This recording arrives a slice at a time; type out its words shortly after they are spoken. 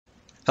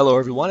Hello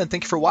everyone, and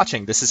thank you for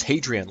watching. This is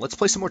Hadrian. Let's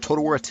play some more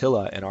Total War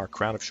Attila in our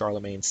Crown of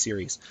Charlemagne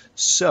series.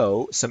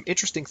 So, some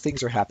interesting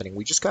things are happening.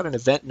 We just got an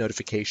event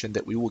notification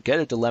that we will get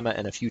a dilemma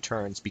in a few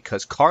turns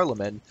because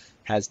Charlemagne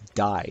has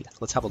died.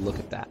 Let's have a look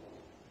at that.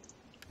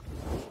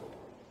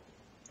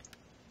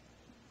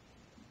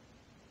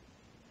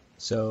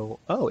 So,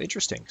 oh,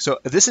 interesting. So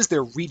this is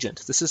their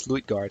regent. This is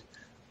Luitgard,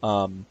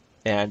 and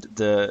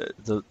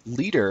the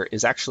leader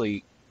is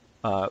actually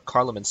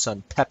Charlemagne's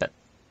son Pepin.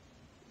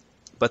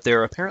 But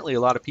there are apparently a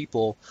lot of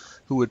people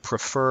who would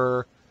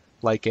prefer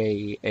like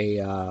the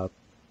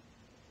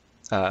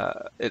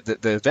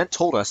event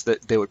told us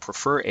that they would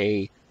prefer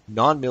a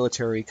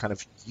non-military kind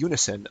of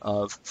unison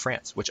of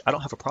France, which I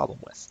don't have a problem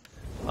with.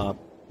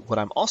 What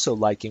I'm also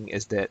liking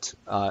is that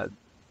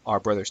our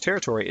brother's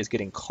territory is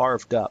getting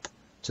carved up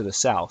to the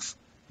south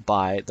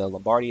by the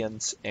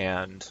Lombardians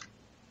and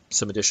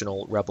some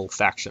additional rebel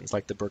factions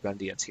like the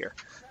Burgundians here.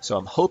 So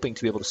I'm hoping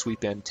to be able to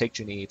sweep in, take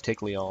Genève,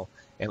 take Lyon,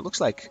 and it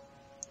looks like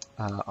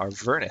our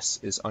Venice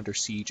is under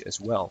siege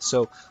as well.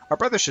 So our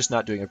brother's just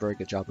not doing a very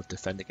good job of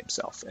defending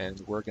himself, and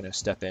we're going to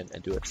step in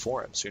and do it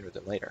for him sooner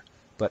than later.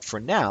 But for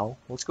now,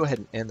 let's go ahead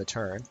and end the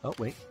turn. Oh,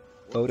 wait.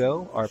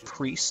 Odo, our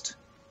priest.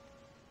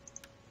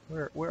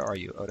 Where are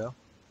you, Odo?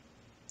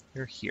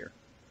 You're here.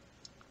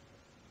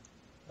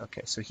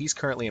 Okay, so he's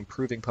currently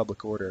improving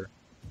public order.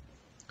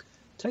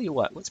 Tell you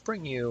what, let's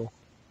bring you...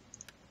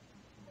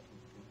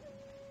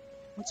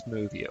 Let's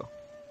move you.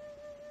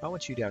 I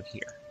want you down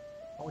here.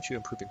 I want you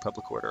improving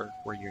public order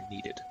where you're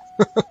needed.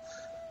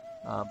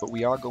 But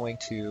we are going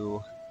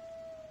to...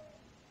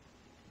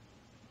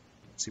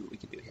 Let's see what we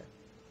can do here.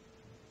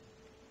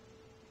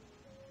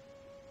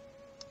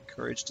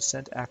 Encourage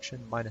dissent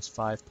action,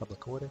 -5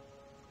 public order.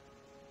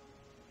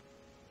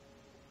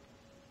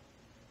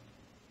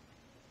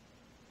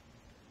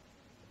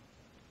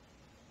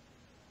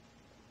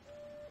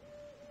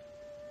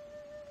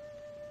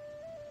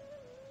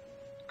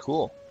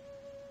 Cool.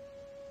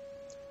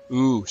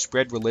 Ooh,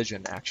 spread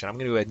religion action. I'm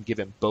going to go ahead and give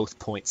him both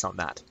points on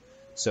that.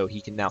 So he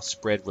can now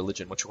spread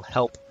religion, which will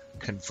help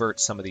convert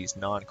some of these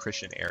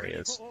non-Christian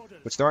areas,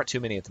 which there aren't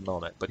too many at the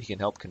moment, but he can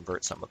help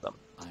convert some of them.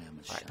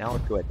 Alright, now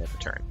let's go ahead and end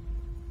the turn.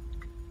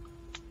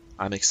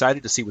 I'm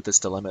excited to see what this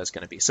dilemma is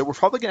going to be. So we're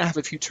probably going to have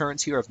a few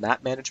turns here of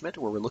map management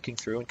where we're looking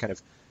through and kind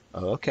of,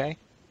 oh, okay.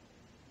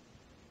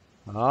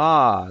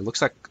 Ah, it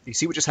looks like, you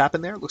see what just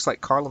happened there? It looks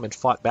like Charlemagne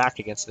fought back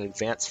against an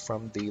advance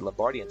from the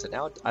Lombardians, and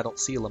now I don't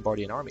see a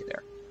Lombardian army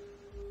there.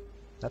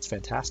 That's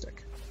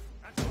fantastic.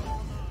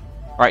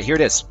 All right, here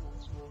it is.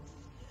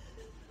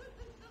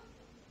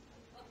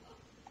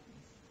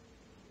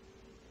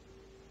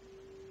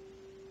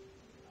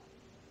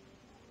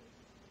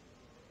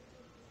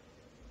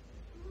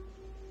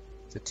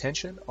 The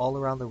tension all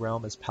around the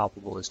realm is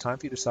palpable. It's time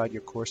for you to decide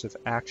your course of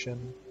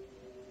action.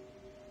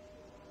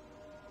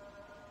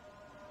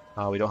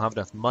 We don't have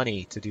enough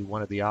money to do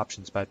one of the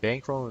options. By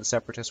bankrolling the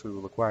separatists, we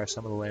will acquire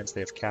some of the lands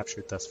they have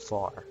captured thus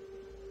far.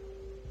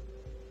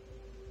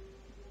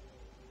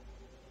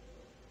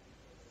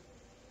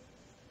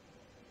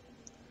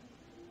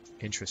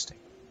 Interesting.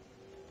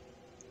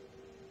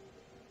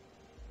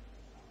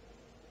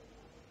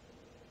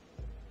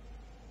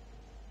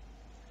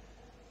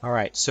 All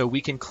right, so we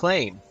can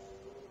claim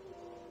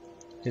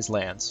his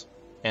lands,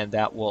 and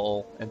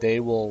they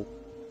will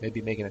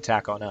maybe make an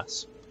attack on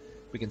us.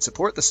 We can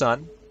support the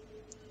sun,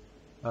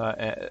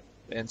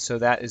 and so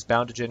that is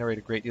bound to generate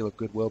a great deal of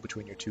goodwill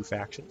between your two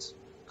factions.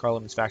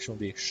 Charlemagne's faction will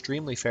be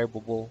extremely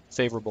favorable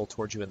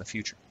towards you in the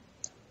future.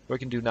 Or we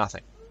can do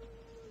nothing.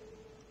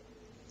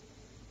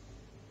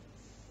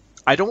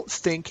 I don't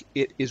think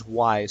it is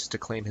wise to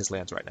claim his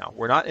lands right now.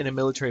 We're not in a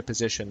military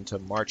position to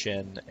march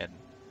in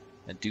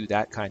and do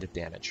that kind of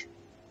damage.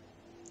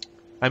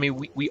 I mean,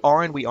 we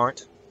are and we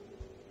aren't.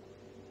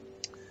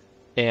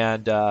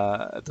 And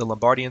the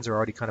Lombardians are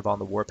already kind of on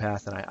the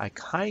warpath, and I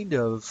kind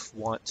of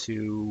want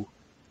to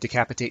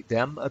decapitate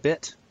them a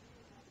bit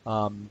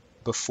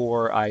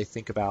before I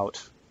think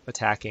about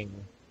attacking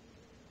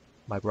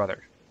my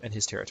brother and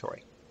his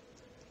territory.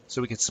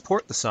 So we can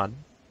support the sun.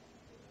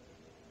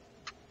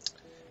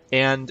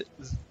 And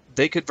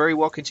they could very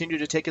well continue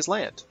to take his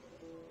land.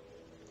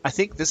 I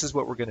think this is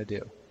what we're going to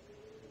do.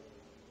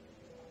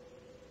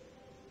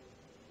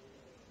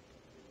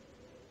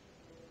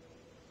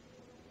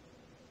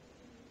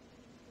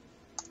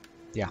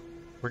 Yeah,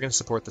 we're going to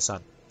support the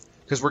sun.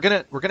 Because we're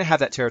gonna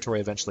have that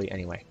territory eventually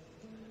anyway.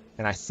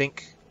 And I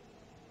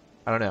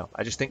don't know,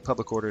 I just think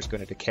public order is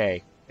going to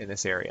decay in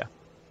this area.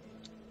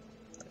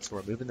 Right, so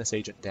we're moving this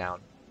agent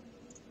down.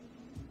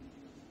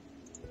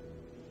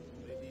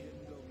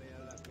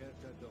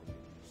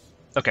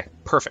 Okay,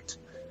 perfect.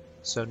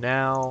 So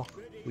now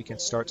we can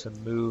start to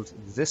move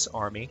this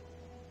army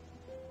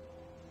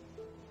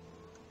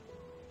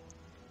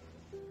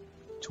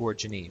toward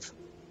Genève,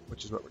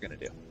 which is what we're going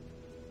to do.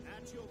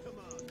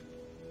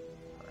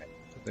 Alright,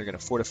 so they're going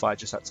to fortify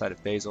just outside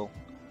of Basel.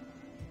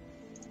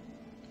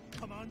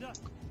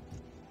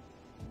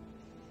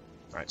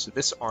 Alright, so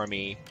this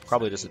army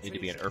probably doesn't need to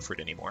be in Erfurt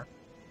anymore.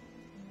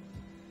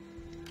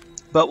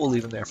 but we'll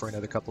leave him there for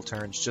another couple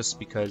turns just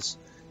because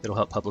it'll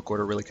help public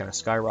order really kind of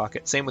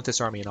skyrocket. Same with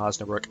this army in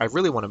Osnabrück. I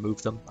really want to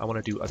move them. I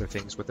want to do other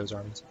things with those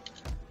armies.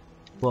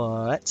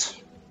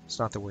 But it's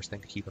not the worst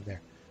thing to keep them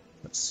there.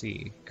 Let's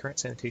see. Current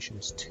sanitation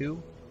is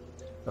 2.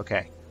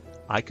 Okay.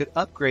 I could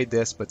upgrade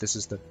this, but this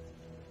is the...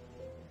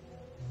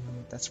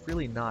 That's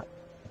really not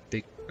a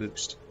big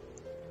boost.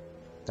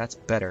 That's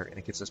better, and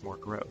it gives us more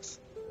growth.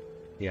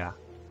 Yeah.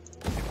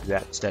 We can do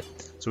that instead.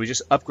 So we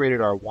just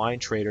upgraded our wine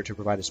trader to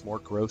provide us more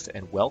growth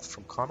and wealth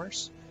from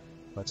commerce.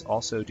 Let's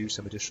also do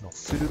some additional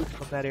food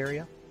from that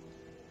area.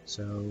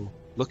 So,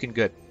 looking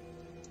good.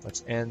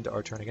 Let's end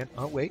our turn again.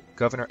 Oh, wait.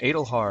 Governor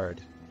Adelhard.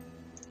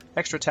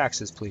 Extra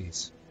taxes,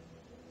 please.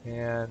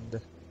 And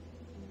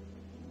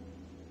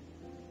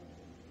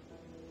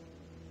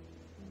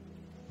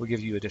we'll give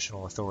you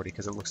additional authority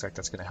because it looks like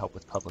that's going to help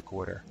with public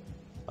order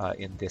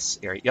in this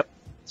area. Yep.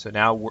 So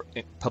now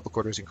public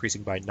order is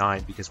increasing by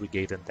 9 because we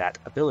gave him that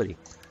ability.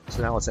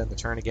 So now let's end the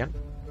turn again.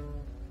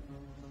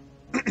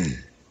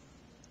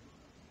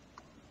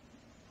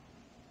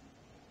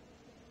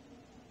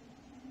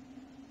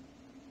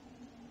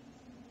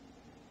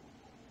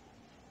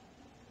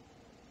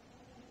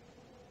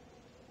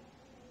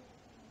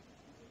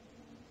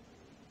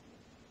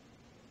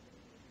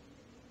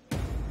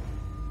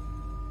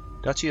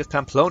 Duchy of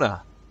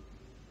Pamplona.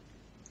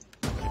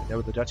 I didn't know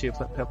what the Duchy of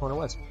Pamplona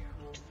was.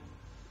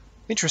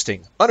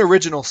 Interesting.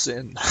 Unoriginal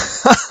sin.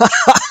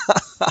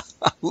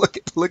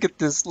 Look at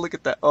this. Look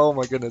at that. Oh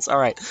my goodness. All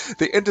right.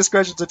 The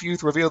indiscretions of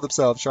youth reveal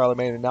themselves,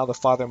 Charlemagne, and now the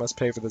father must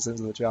pay for the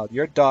sins of the child.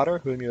 Your daughter,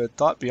 whom you had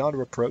thought beyond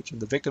reproach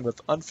and the victim of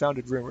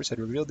unfounded rumors, had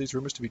revealed these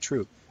rumors to be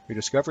true. Your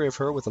discovery of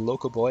her with a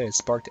local boy has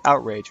sparked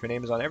outrage. Her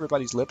name is on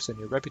everybody's lips, and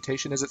your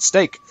reputation is at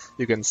stake.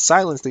 You can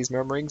silence these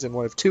murmurings in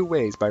one of 2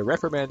 ways, by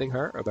reprimanding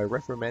her or by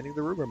reprimanding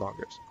the rumor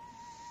mongers.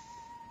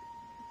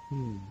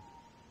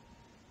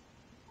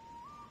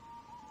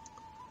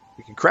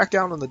 We can crack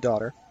down on the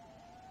daughter.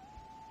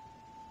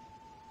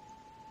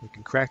 We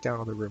can crack down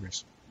on the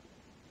rumors.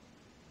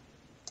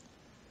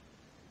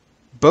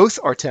 Both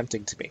are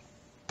tempting to me,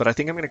 but I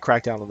think I'm going to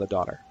crack down on the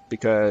daughter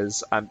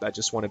because I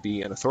just want to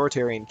be an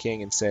authoritarian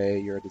king and say,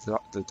 you're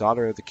the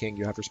daughter of the king,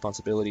 you have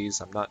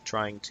responsibilities. I'm not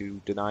trying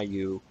to deny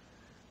you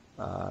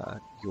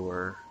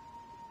your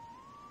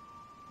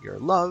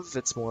love.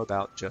 It's more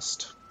about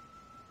just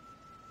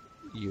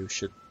you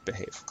should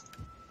behave.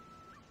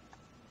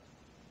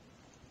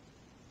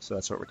 So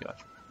that's what we're doing.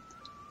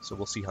 So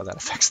we'll see how that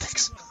affects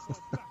things.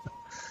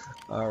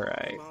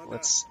 Alright,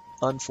 let's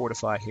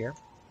unfortify here.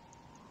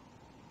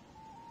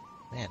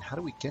 Man, how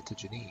do we get to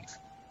Geneva?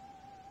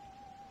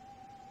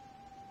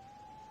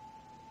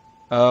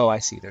 Oh, I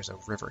see. There's a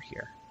river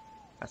here.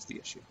 That's the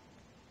issue.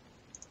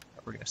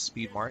 We're going to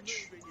speed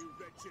march.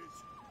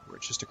 We're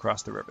just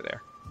across the river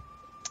there.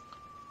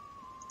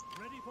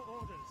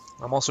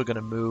 I'm also going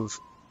to move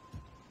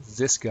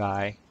this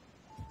guy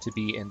to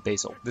be in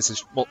Basel. This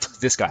is, well,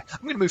 this guy.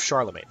 I'm going to move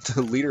Charlemagne,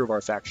 the leader of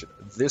our faction.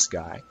 This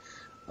guy.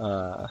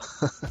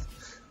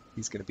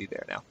 He's going to be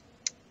there now.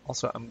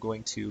 Also, I'm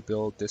going to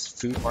build this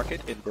food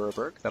market in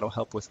Bürgerberg. That'll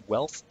help with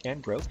wealth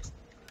and growth.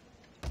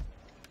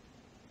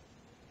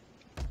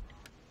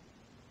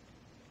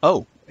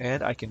 Oh,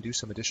 and I can do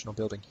some additional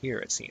building here,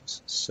 it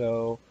seems.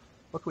 So,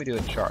 what can we do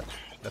in charge?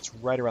 That's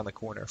right around the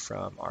corner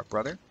from our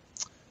brother.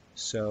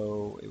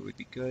 So, it would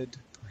be good,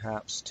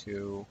 perhaps,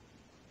 to...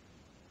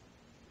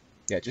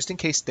 Yeah, just in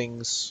case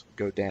things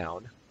go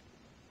down,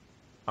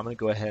 I'm going to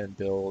go ahead and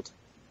build...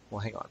 Well,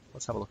 hang on.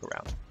 Let's have a look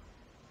around.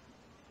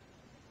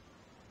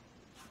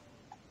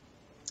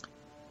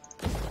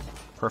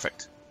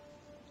 Perfect.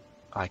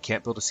 I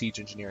can't build a siege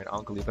engineer in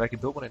Angeli, but I can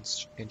build one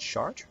in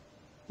Chartres?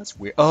 That's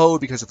weird. Oh,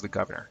 because of the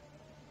governor.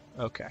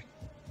 Okay.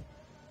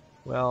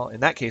 Well, in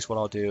that case, what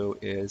I'll do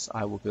is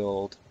I will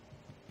build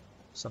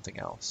something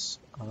else.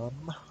 What are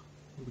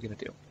we going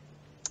to do?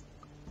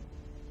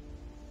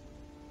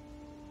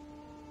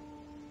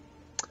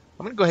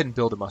 I'm going to go ahead and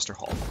build a muster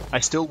hall. I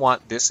still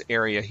want this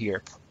area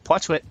here.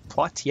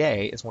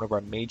 Poitiers is one of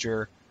our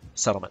major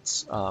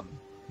settlements,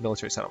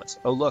 military settlements.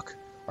 Oh, look.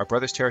 Our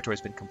brother's territory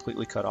has been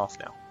completely cut off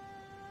now.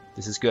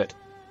 This is good.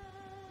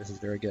 This is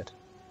very good.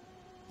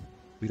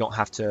 We don't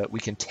have to... We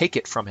can take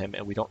it from him,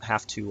 and we don't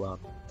have to...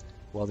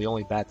 well, the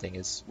only bad thing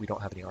is we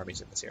don't have any armies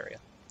in this area.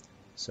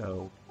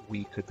 So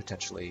we could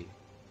potentially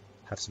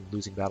have some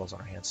losing battles on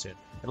our hands soon.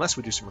 Unless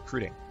we do some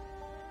recruiting.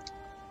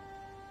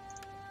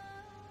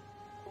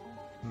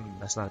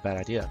 That's not a bad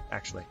idea,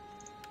 actually.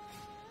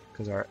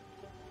 Because our...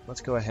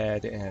 Let's go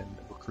ahead and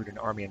recruit an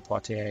army in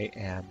Poitiers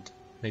and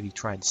maybe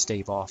try and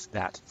stave off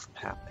that from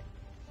happening.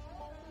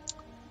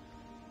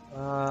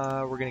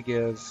 We're going to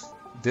give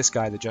this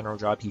guy the general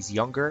job. He's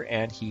younger,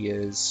 and he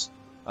is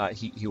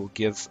he will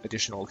give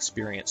additional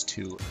experience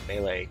to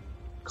melee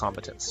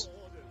combatants.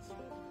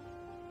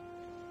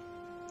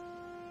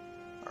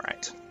 All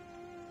right.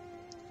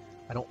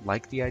 I don't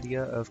like the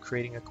idea of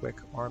creating a quick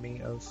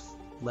army of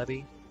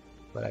levy,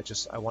 but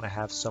I want to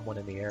have someone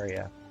in the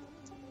area.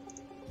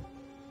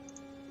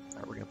 All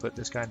right, we're going to put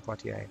this guy in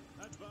Poitiers.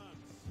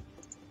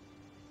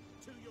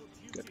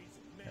 Good.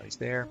 Now he's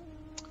there.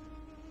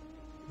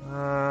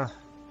 Yeah,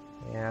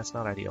 it's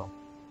not ideal.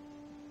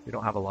 We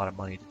don't have a lot of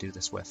money to do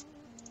this with.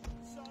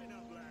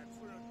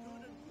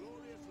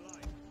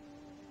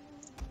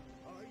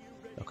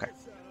 Okay,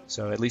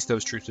 so at least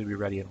those troops will be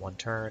ready in one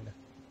turn,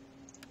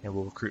 and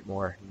we'll recruit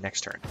more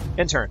next turn.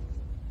 End turn.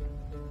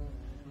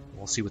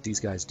 We'll see what these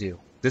guys do.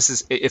 This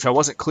is, if I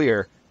wasn't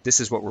clear, this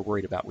is what we're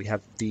worried about. We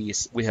have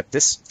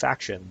this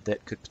faction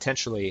that could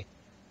potentially,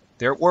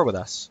 they're at war with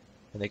us,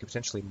 and they could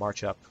potentially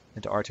march up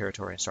into our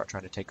territory and start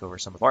trying to take over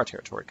some of our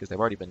territory, because they've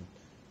already been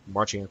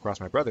marching across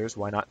my brothers.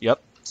 Why not?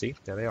 Yep, see,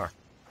 there they are.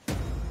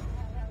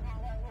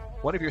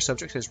 One of your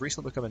subjects has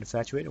recently become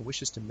infatuated and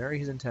wishes to marry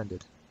his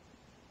intended.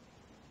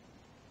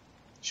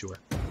 Sure.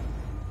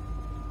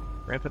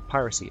 Rampant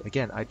piracy.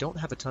 Again, I don't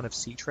have a ton of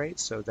sea trade,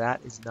 so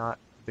that is not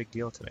a big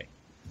deal to me.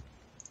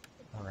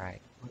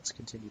 Alright, let's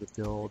continue to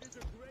build.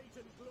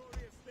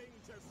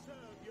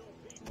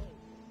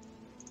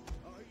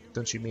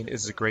 Don't you mean it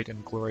is a great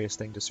and glorious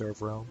thing to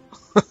serve Rome?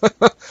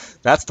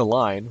 That's the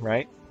line,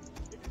 right?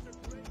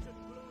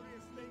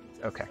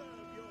 Okay.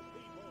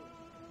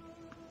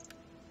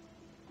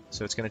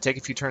 So it's going to take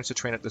a few turns to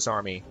train up this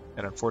army,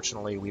 and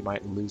unfortunately we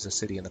might lose a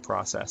city in the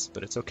process,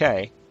 but it's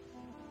okay.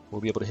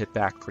 We'll be able to hit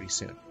back pretty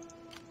soon.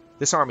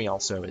 This army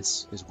also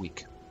is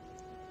weak.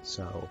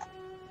 So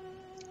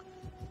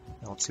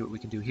now let's see what we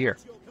can do here.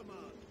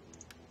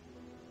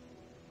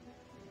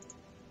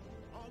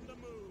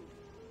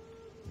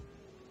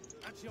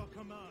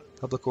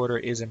 Public order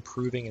is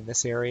improving in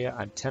this area.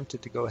 I'm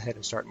tempted to go ahead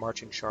and start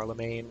marching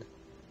Charlemagne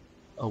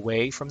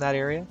away from that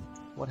area.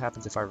 What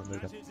happens if I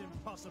remove him?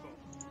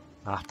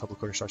 Ah,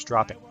 public order starts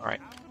dropping.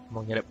 Alright, I'm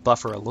going to get it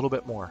buffer a little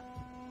bit more.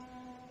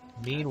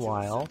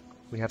 Meanwhile,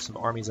 we have some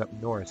armies up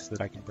north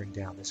that I can bring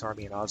down. This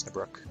army in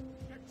Osnabrück.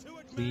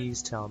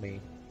 Please tell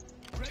me.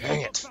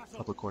 Dang it!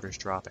 Public order is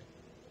dropping.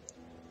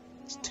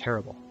 It's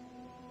terrible.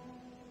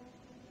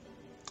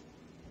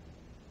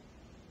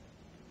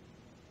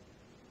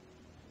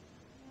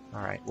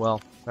 Alright,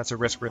 well, that's a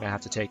risk we're going to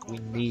have to take. We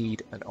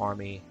need an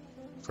army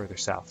further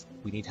south.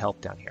 We need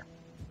help down here.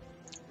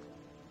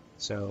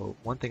 So,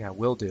 one thing I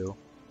will do,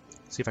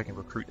 see if I can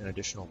recruit an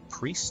additional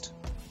priest.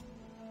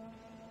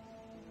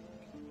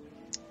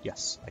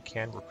 Yes, I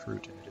can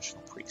recruit an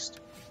additional priest.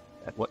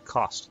 At what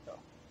cost, though?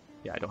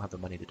 Yeah, I don't have the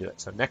money to do it.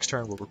 So next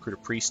turn, we'll recruit a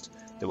priest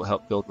that will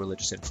help build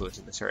religious influence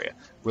in this area.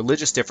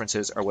 Religious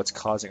differences are what's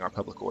causing our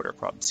public order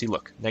problem. See,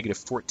 look, negative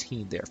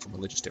 14 there from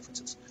religious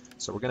differences.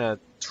 So we're going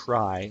to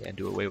try and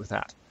do away with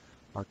that.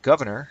 Our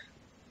governor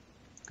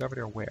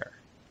where?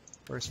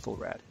 Where's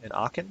Fulrad? In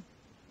Aachen?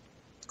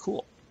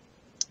 Cool.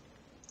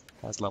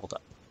 Has leveled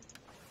up.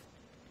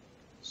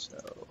 So,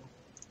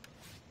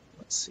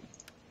 let's see.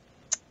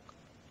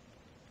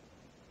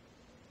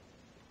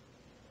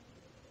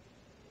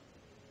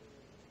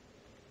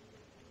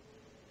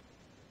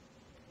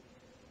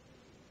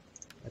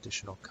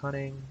 Additional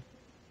cunning,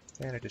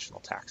 and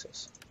additional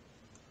taxes.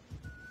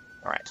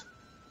 Alright.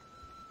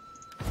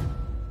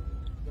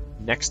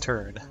 Next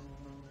turn.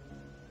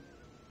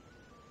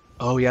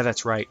 Oh yeah,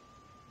 that's right.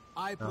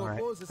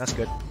 Alright, that's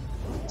good.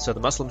 So the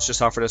Muslims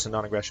just offered us a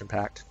non-aggression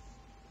pact.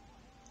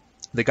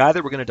 The guy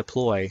that we're going to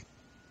deploy,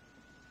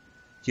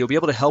 he'll be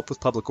able to help with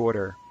public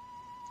order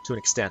to an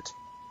extent.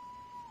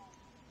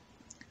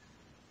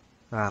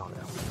 I don't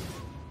know.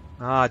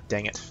 Ah,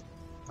 dang it.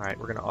 Alright,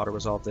 we're going to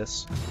auto-resolve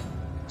this.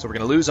 So we're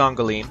going to lose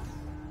Angoulême.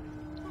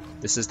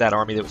 This is that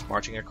army that was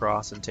marching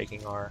across and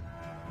taking our...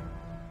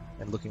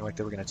 and looking like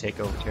they were going to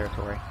take over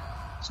territory.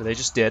 So they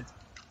just did.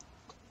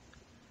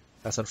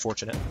 That's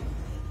unfortunate.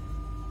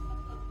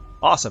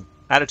 Awesome.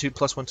 Attitude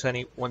plus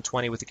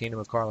 120 with the Kingdom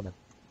of Charlemagne.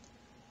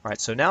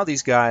 Alright, so now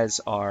these guys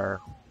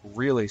are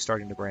really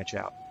starting to branch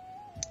out.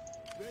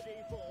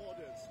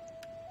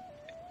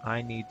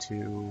 I need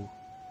to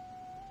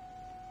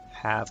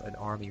have an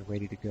army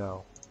ready to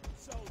go.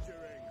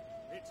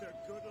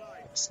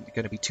 It's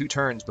going to be 2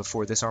 turns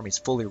before this army's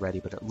fully ready,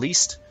 but at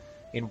least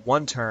in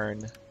 1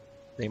 turn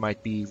they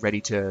might be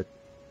ready to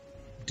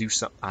do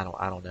some. I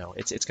don't know.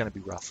 It's going to be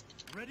rough,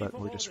 but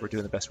we're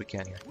doing the best we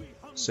can here.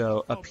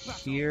 So up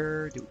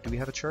here, do we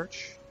have a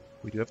church?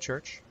 We do have a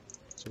church.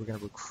 So we're going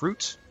to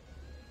recruit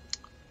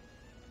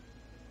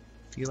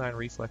feline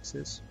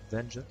reflexes,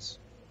 vengeance,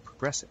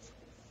 progressive.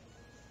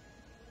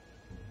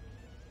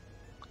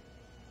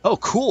 Oh,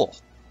 cool.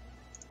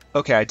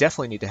 Okay, I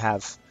definitely need to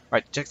have.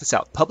 Alright, check this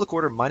out. Public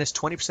order minus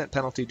 20%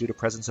 penalty due to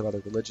presence of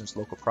other religions,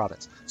 local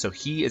province. So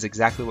he is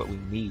exactly what we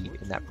need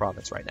in that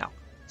province right now.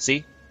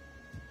 See?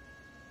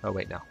 Oh,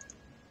 wait, no.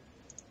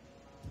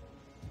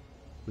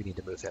 We need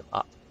to move him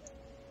up.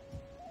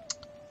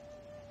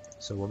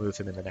 So we'll move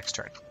him in the next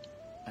turn.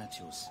 At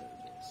your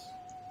service.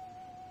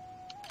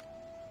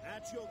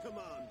 At your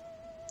command.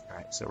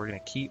 Alright, so we're going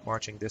to keep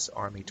marching this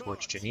army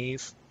towards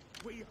Genève.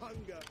 We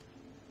hunger.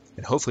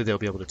 And hopefully they'll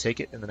be able to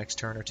take it in the next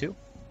turn or two.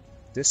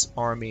 This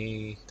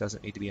army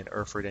doesn't need to be in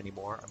Erfurt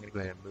anymore. I'm going to go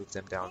ahead and move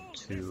them down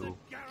to...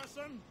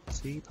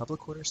 See,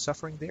 public order is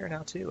suffering there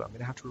now too. I'm going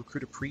to have to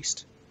recruit a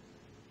priest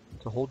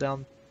to hold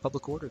down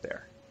public order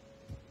there.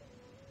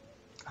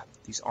 God,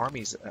 These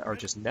armies are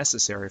just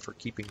necessary for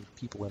keeping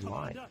people in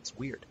line. It's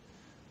weird.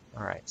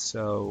 All right,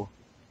 so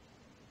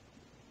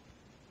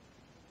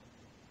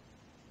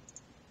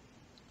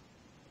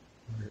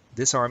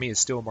this army is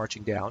still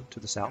marching down to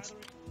the south.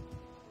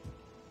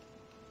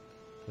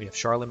 We have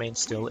Charlemagne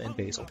still in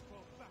Basel.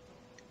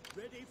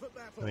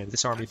 I mean,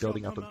 this army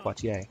building up in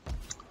Poitiers.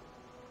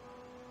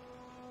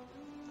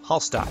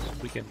 Hallstatt.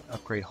 We can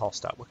upgrade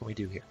Hallstatt. What can we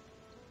do here?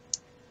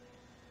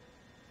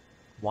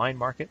 Wine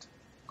market.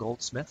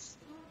 Goldsmith.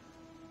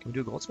 Can we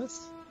do a goldsmith?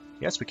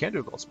 Yes, we can do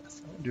a goldsmith.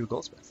 I'm going to do a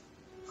goldsmith.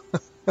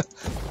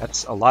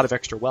 That's a lot of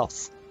extra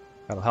wealth.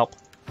 That'll help.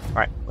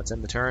 Alright, let's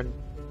end the turn.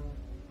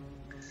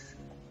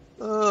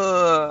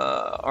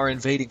 Our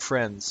invading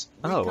friends.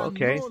 Oh,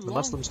 okay. The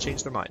Muslims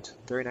changed their mind.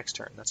 Very next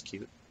turn. That's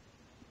cute.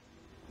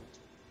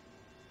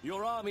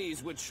 Your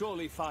armies would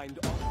surely find...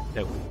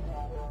 No.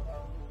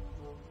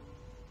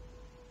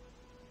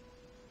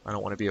 I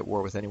don't want to be at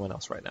war with anyone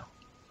else right now.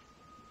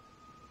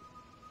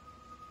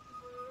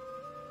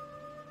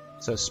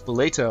 So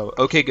Spoleto,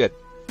 okay, good.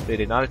 They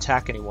did not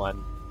attack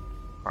anyone.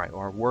 Alright, well,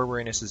 our war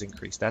weariness is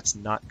increased. That's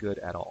not good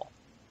at all.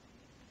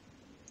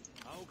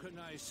 How can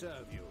I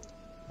serve you?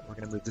 We're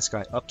going to move this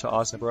guy up to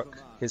Osnabrück.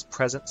 His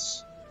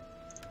presence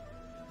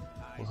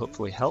will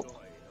hopefully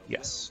help.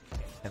 Yes.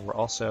 And we're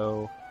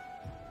also...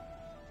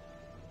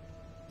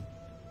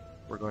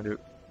 We're going to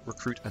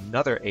recruit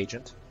another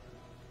agent.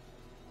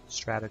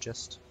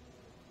 Strategist.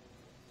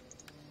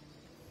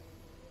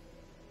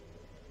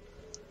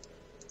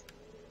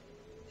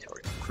 We're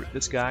going to recruit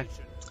this guy,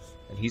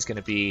 and he's going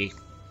to be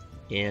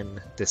in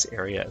this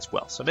area as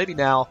well. So maybe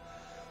now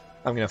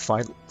I'm going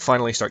to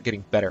finally start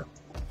getting better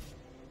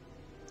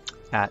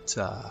at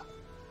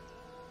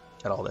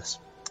all this,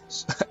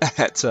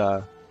 at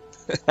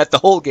the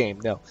whole game.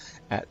 No,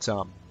 at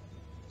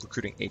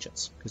recruiting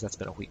agents, because that's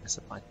been a weakness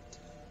of mine.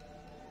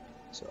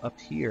 So up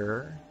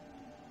here,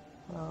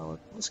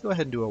 let's go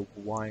ahead and do a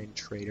wine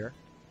trader.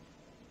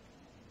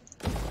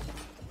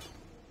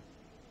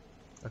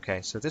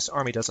 Okay, so this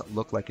army doesn't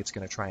look like it's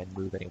going to try and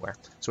move anywhere.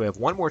 So we have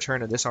one more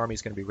turn, and this army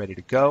is going to be ready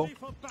to go.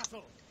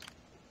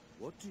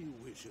 What do you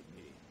wish of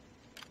me?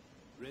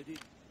 Ready,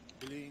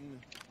 bling.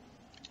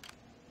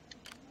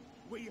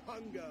 We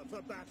hunger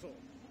for battle.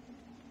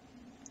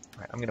 All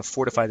right, I'm going to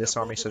fortify this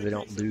army so they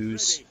don't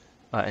lose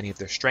any of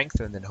their strength,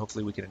 and then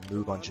hopefully we can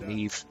move on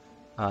Genève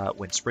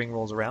when spring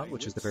rolls around,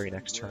 which is the very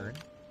next turn.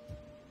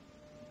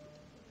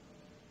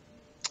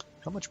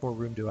 How much more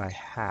room do I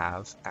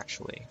have,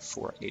 actually,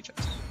 for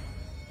agents?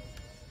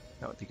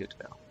 That would be good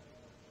to know.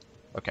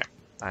 Okay,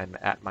 I'm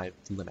at my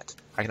limit.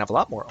 I can have a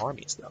lot more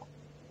armies, though.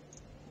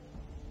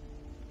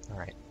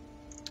 Alright.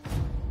 So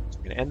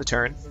we're going to end the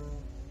turn.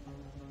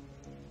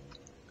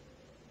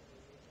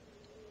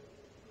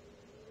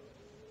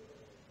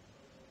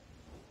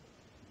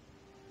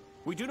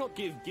 We do not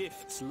give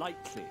gifts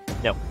lightly.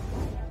 No.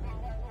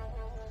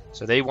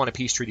 So they want a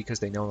peace treaty because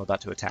they know I'm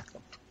about to attack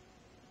them.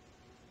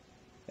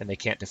 And they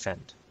can't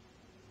defend.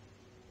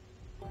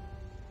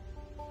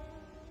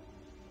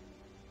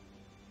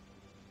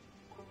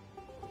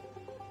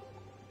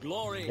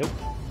 Glory. Nope.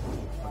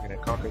 We're going to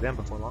conquer them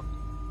before long.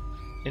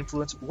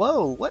 Influence.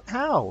 Whoa, what?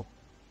 How?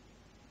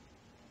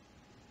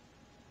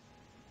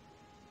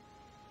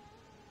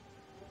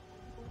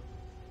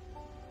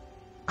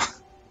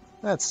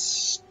 That's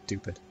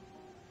stupid.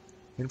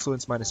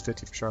 Influence minus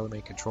 50 for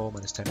Charlemagne, control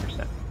minus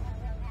 10%.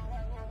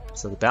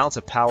 So the balance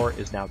of power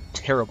is now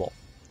terrible.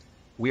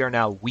 We are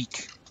now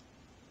weak.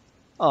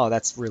 Oh,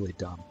 that's really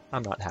dumb.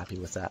 I'm not happy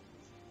with that.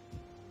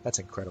 That's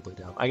incredibly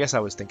dumb. I guess I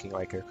was thinking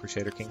like a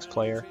Crusader Kings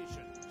player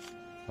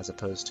as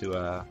opposed to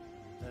a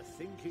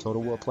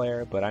Total War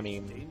player, but I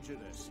mean,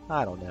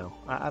 I don't know.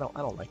 I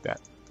don't like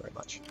that very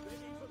much.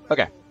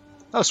 Okay.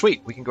 Oh,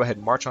 sweet. We can go ahead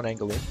and march on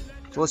Angoulême.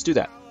 So let's do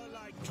that.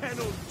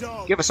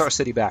 Give us our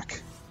city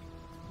back.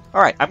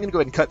 Alright, I'm going to go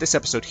ahead and cut this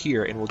episode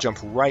here, and we'll jump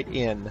right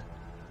in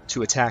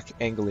to attack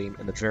Angoulême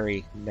in the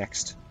very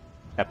next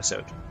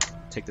episode.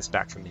 Take this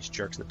back from these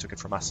jerks that took it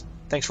from us.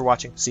 Thanks for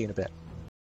watching. See you in a bit.